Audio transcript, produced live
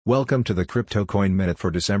Welcome to the Crypto Coin Minute for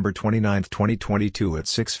December 29, 2022 at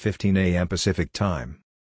 6:15 a.m. Pacific Time.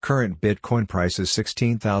 Current Bitcoin price is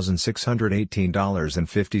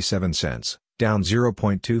 $16,618.57, down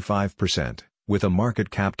 0.25%, with a market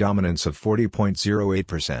cap dominance of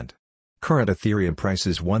 40.08%. Current Ethereum price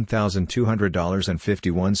is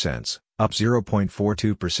 $1,200.51, up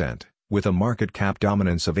 0.42%, with a market cap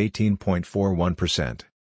dominance of 18.41%.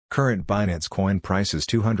 Current Binance Coin price is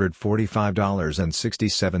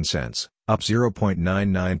 $245.67, up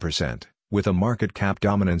 0.99%, with a market cap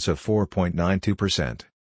dominance of 4.92%.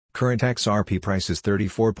 Current XRP price is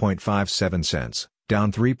 34.57 cents,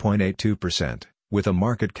 down 3.82%, with a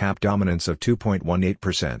market cap dominance of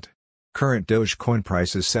 2.18%. Current Dogecoin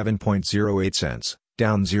price is 7.08 cents,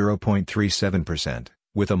 down 0.37%,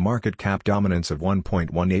 with a market cap dominance of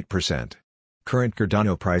 1.18%. Current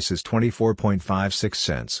Cardano price is 24.56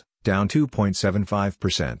 cents, down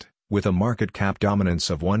 2.75%, with a market cap dominance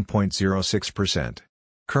of 1.06%.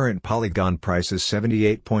 Current Polygon price is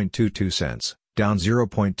 78.22 cents, down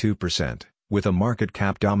 0.2%, with a market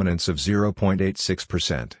cap dominance of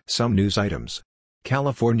 0.86%. Some news items.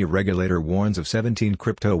 California regulator warns of 17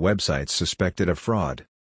 crypto websites suspected of fraud.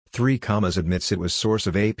 3 admits it was source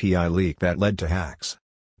of API leak that led to hacks.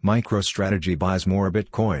 MicroStrategy buys more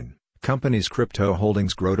Bitcoin. Company's crypto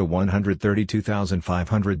holdings grow to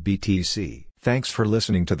 132,500 BTC. Thanks for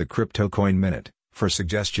listening to the Crypto Coin Minute. For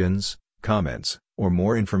suggestions, comments, or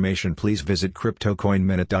more information, please visit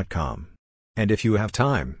CryptoCoinMinute.com. And if you have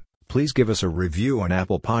time, please give us a review on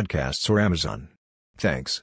Apple Podcasts or Amazon. Thanks.